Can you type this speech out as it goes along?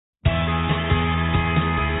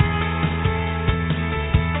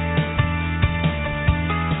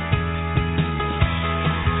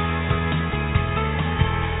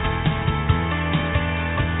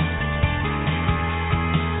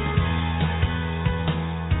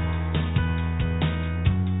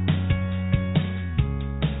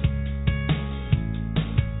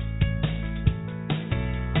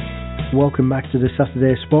Welcome back to the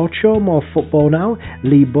Saturday Sports Show. More football now.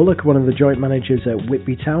 Lee Bullock, one of the joint managers at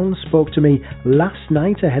Whitby Town, spoke to me last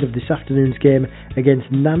night ahead of this afternoon's game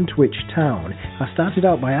against Nantwich Town. I started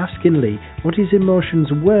out by asking Lee what his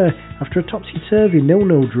emotions were after a topsy-turvy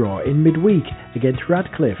 0-0 draw in midweek against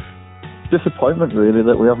Radcliffe. Disappointment really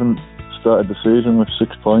that we haven't started the season with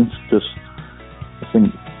 6 points, because I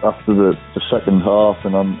think after the second half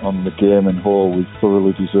and on the game in whole, we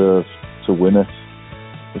thoroughly deserved to win it.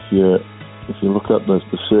 If you look at the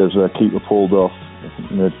saves our keeper pulled off, I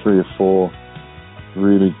think he made 3 or 4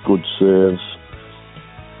 really good saves.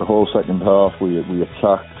 The whole second half we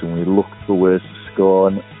attacked and we looked for ways to score,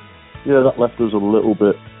 and yeah, that left us a little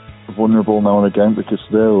bit vulnerable now and again, because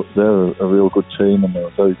they're a real good team and they're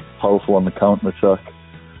very powerful on the counter attack.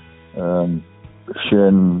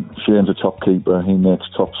 Shane's a top keeper, he makes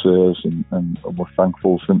top saves, and we're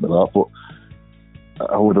thankful for him for that. But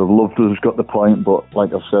I would have loved to have got the point, but like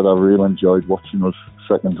I said, I really enjoyed watching us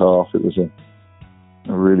second half. It was a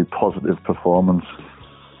really positive performance.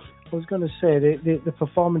 I was going to say, the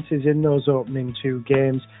performances in those opening 2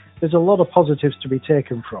 games, there's a lot of positives to be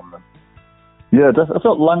taken from them. Yeah, I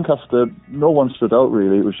thought Lancaster, no one stood out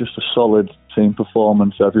really. It was just a solid team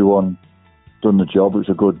performance. Everyone done the job. It was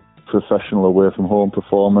a good professional away from home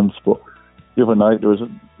performance. But the other night there's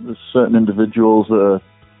certain individuals that are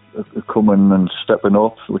coming and stepping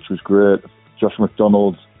up, which was great. Josh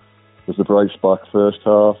McDonald was the bright spark first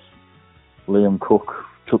half. Liam Cook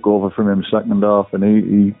took over from him second half, and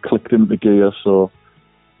he clicked into gear. So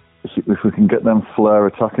if we can get them flair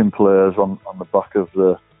attacking players on the back of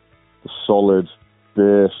the solid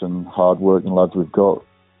base and hard-working lads we've got,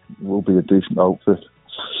 we'll be a decent outfit.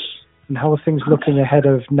 And how are things looking ahead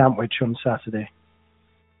of Nantwich on Saturday?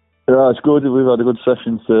 Yeah, it's good. We've had a good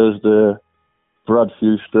session Thursday. Brad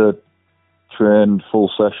Fuster trained full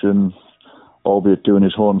session, albeit doing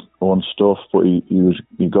his own stuff, but he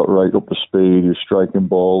got right up to speed. He was striking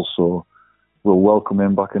balls, so we'll welcome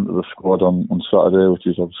him back into the squad on Saturday, which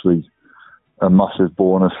is obviously a massive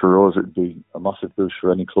bonus for us. It'd be a massive boost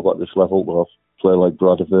for any club at this level to have a player like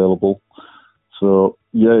Brad available. So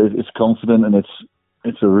yeah, it's confident, and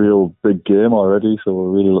it's a real big game already, so we're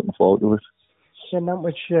really looking forward to it. Yeah,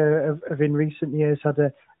 Nantwich have in recent years had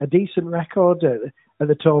a decent record at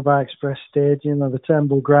the Tobar Express Stadium, the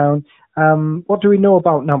Turnbull Ground. What do we know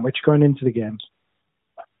about Nantwich going into the games?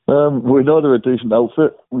 We know they're a decent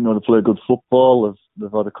outfit. We know they play good football.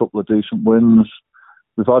 They've had a couple of decent wins.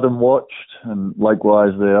 We've had them watched, and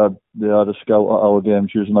likewise they had a scout at our game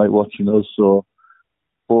Tuesday night watching us. So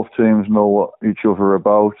both teams know what each other are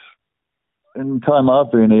about. In the time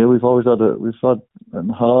I've been here, we've had a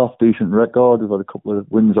half decent record. We've had a couple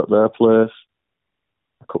of wins at their place,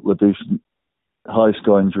 a couple of decent high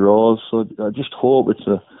scoring draws. So I just hope it's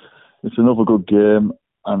another good game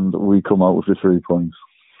and we come out with the 3 points.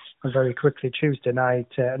 And very quickly, Tuesday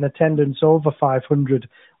night, an attendance over 500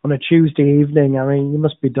 on a Tuesday evening. I mean, you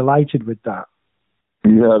must be delighted with that.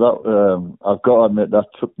 Yeah, I've got to admit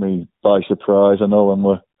that took me by surprise. I know when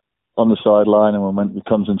we're on the sideline and we're meant to be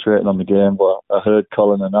concentrating on the game, but I heard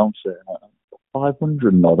Colin announce it.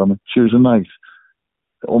 500 and odd on a Tuesday night.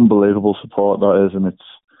 Unbelievable support that is, and it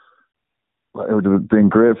would have been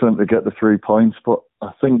great for them to get the 3 points, but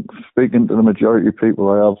I think speaking to the majority of people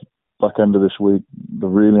I have back end of this week, they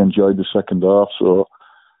really enjoyed the second half, so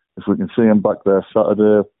if we can see them back there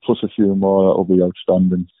Saturday, plus a few more, that'll be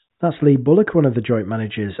outstanding. That's Lee Bullock, one of the joint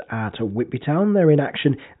managers at Whitby Town. They're in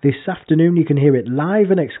action this afternoon. You can hear it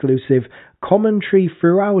live and exclusive commentary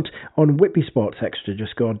throughout on Whitby Sports Extra.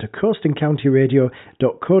 Just go on to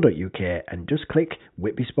coastandcountyradio.co.uk and just click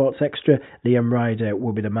Whitby Sports Extra. Liam Ryder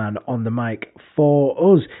will be the man on the mic for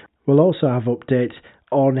us. We'll also have updates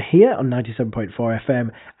on here on 97.4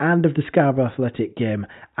 FM and of the Scarborough Athletic game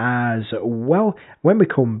as well. When we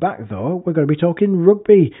come back though, we're going to be talking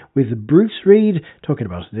rugby with Bruce Reid, talking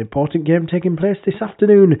about an important game taking place this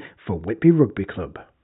afternoon for Whitby Rugby Club.